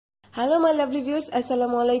Hello my lovely viewers,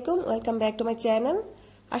 আসসালামু আলাইকুম। Welcome back to my channel.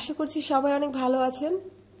 আশা করছি সবাই অনেক ভালো আছেন।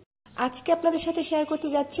 আজকে আপনাদের সাথে শেয়ার করতে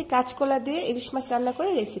যাচ্ছি কাঁচকলা দিয়ে ইলিশ মাছ রান্না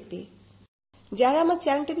করার রেসিপি। যারা আমার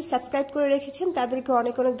চ্যানেলটিতে সাবস্ক্রাইব করে রেখেছেন তাদেরকে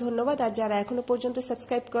অনেক অনেক ধন্যবাদ, আর যারা এখনো পর্যন্ত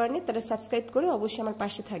সাবস্ক্রাইব করেনি তারা সাবস্ক্রাইব করে অবশ্যই আমার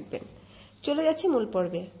পাশে থাকবেন। চলে যাচ্ছি মূল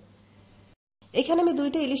পর্বে। এখানে আমি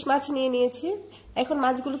 2টা ইলিশ মাছ নিয়ে নিয়েছি। এখন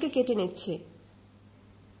মাছগুলোকে কেটে নিচ্ছি।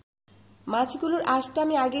 মাছগুলোর আঁশটা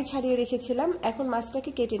আমি আগেই ছাড়িয়ে রেখেছিলাম, এখন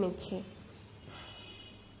মাছটাকে কেটে নিচ্ছি।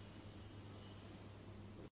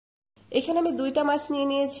 এখানে আমি 2টা মাছ নিয়ে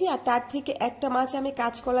নিয়েছি, আর তার থেকে একটা মাছ আমি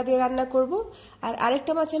কাঁচকলা দিয়ে রান্না করব, আর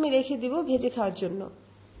আরেকটা মাছ আমি রেখে দিব ভেজে খাওয়ার জন্য।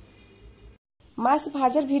 মাছ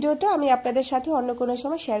ভাজার ভিডিওটা আমি আপনাদের সাথে অন্য কোনো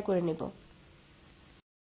সময় শেয়ার করে নেব।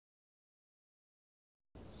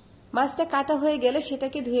 মাছটা কাটা হয়ে গেলে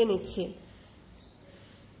সেটাকে ধুয়ে নিচ্ছি।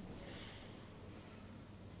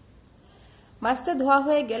 মাছটা ধোয়া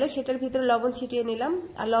হয়ে গেলে সেটার ভিতরে লবণ ছিটিয়ে নিলাম,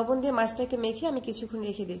 আর লবণ দিয়ে মাছটাকে মেখে আমি কিছুক্ষণ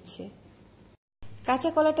রেখে দিচ্ছি। কাঁচা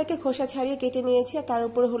কলাটাকে খোসা ছাড়িয়ে কেটে নিয়েছি, আর তার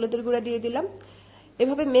উপরে হলুদের গুঁড়া দিয়ে দিলাম।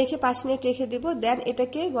 এভাবে মেখে 5 মিনিট রেখে দিব। দেন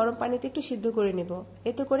এটাকে গরম পানিতে একটু সিদ্ধ করে নেব।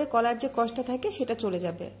 এতে করে কলার যে কষটা থাকে সেটা চলে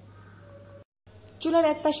যাবে। চুলার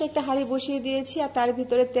এক পাশে একটা হাঁড়ি বসিয়ে দিয়েছি, আর তার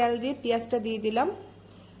ভিতরে তেল দিয়ে পেঁয়াজটা দিয়ে দিলাম।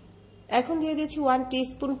 এখন দিয়ে দিচ্ছি 1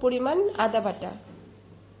 টিস্পুন পরিমাণ আদা বাটা।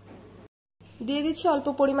 দিয়ে দিচ্ছি অল্প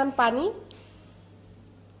পরিমাণ পানি।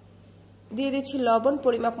 দিয়ে দিচ্ছি লবণ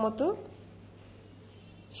পরিমাপ মতো,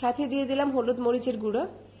 সাথে দিয়ে দিলাম হলুদ মরিচের গুঁড়ো।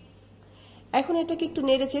 এখন এটাকে একটু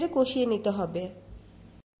নেড়ে চেড়ে কষিয়ে নিতে হবে।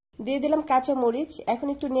 দিয়ে দিলাম কাঁচা মরিচ। এখন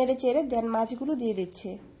একটু নেড়ে চেড়ে দেন মাছগুলো দিয়ে দিচ্ছি।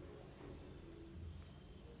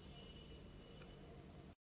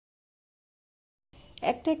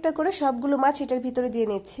 একটা একটা করে সবগুলো মাছ এটার ভিতরে দিয়ে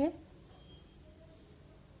নিচ্ছে।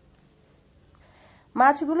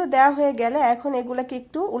 মাছগুলো দেওয়া হয়ে গেলে এখন এগুলাকে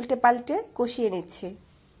একটু উল্টে পাল্টে কষিয়ে নিচ্ছে।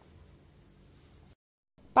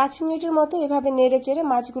 5 মিনিটের মতো এভাবে নেড়ে চেড়ে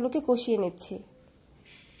মাছগুলোকে কষিয়ে নিচ্ছি।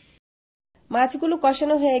 মাছগুলো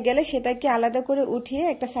কষানো হয়ে গেলে সেটাকে আলাদা করে উঠিয়ে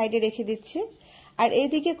একটা সাইডে রেখে দিচ্ছি। আর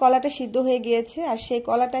এইদিকে কলাটা সিদ্ধ হয়ে গিয়েছে, আর সেই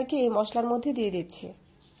কলাটাকে এই মশলার মধ্যে দিয়ে দিচ্ছি।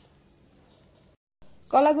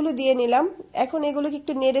 কলাগুলো দিয়ে নিলাম। এখন এগুলোকে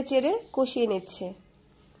একটু নেড়ে চেড়ে কষিয়ে নিচ্ছে।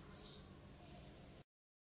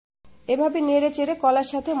 এভাবে নেড়ে চেড়ে কলার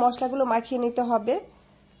সাথে মশলাগুলো মাখিয়ে নিতে হবে।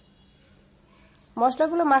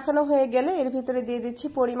 মশলাগুলো মাখানো হয়ে গেলে এর ভিতরে দিয়ে দিচ্ছি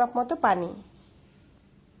পরিমাপ মতো পানি।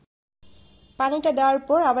 পানিটা দেওয়ার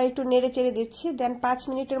পর আবার একটু নেড়ে চেড়ে দিচ্ছি। দেন 5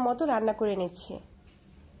 মিনিটের মতো রান্না করে নিচ্ছি।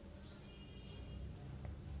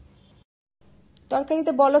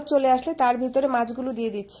 তরকারিতে বলক চলে আসলে তার ভিতরে মাছগুলো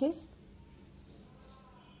দিয়ে দিচ্ছি।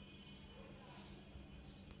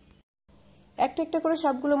 একটা একটা করে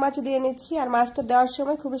সবগুলো মাছ দিয়ে নিচ্ছি, আর মাছটা দেওয়ার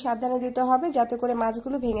সময় খুবই সাবধানে দিতে হবে যাতে করে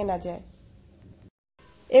মাছগুলো ভেঙে না যায়।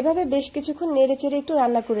 এভাবে বেশ কিছুক্ষণ নেড়ে চেড়ে একটু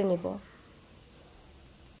রান্না করে নেব।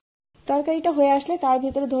 তরকারিটা হয়ে আসলে তার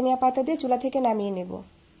ভিতরে ধনিয়া পাতা দিয়ে চুলা থেকে নামিয়ে নেব।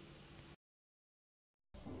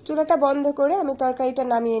 চুলাটা বন্ধ করে আমি তরকারিটা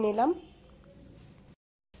নামিয়ে নিলাম।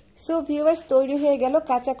 সো ভিউয়ার্স, তৈরি হয়ে গেল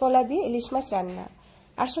কাঁচা কলা দিয়ে ইলিশ মাছ রান্না।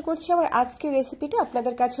 আশা করছি আমার আজকের রেসিপিটা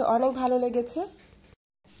আপনাদের কাছে অনেক ভালো লেগেছে।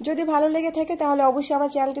 যদি ভালো লেগে থাকে তাহলে অবশ্যই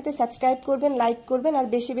আমার চ্যানেলটিতে সাবস্ক্রাইব করবেন, লাইক করবেন, আর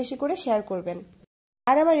বেশি বেশি করে শেয়ার করবেন।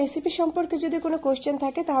 আর আমার রেসিপি সম্পর্কে যদি কোনো কোশ্চেন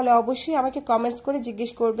থাকে তাহলে অবশ্যই আমাকে কমেন্টস করে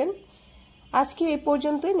জিজ্ঞেস করবেন। আজকে এই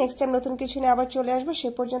পর্যন্তই। নেক্সট টাইম নতুন কিছু নিয়ে আবার চলে আসবো। সে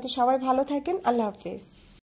পর্যন্ত সবাই ভালো থাকেন। আল্লাহ হাফেজ।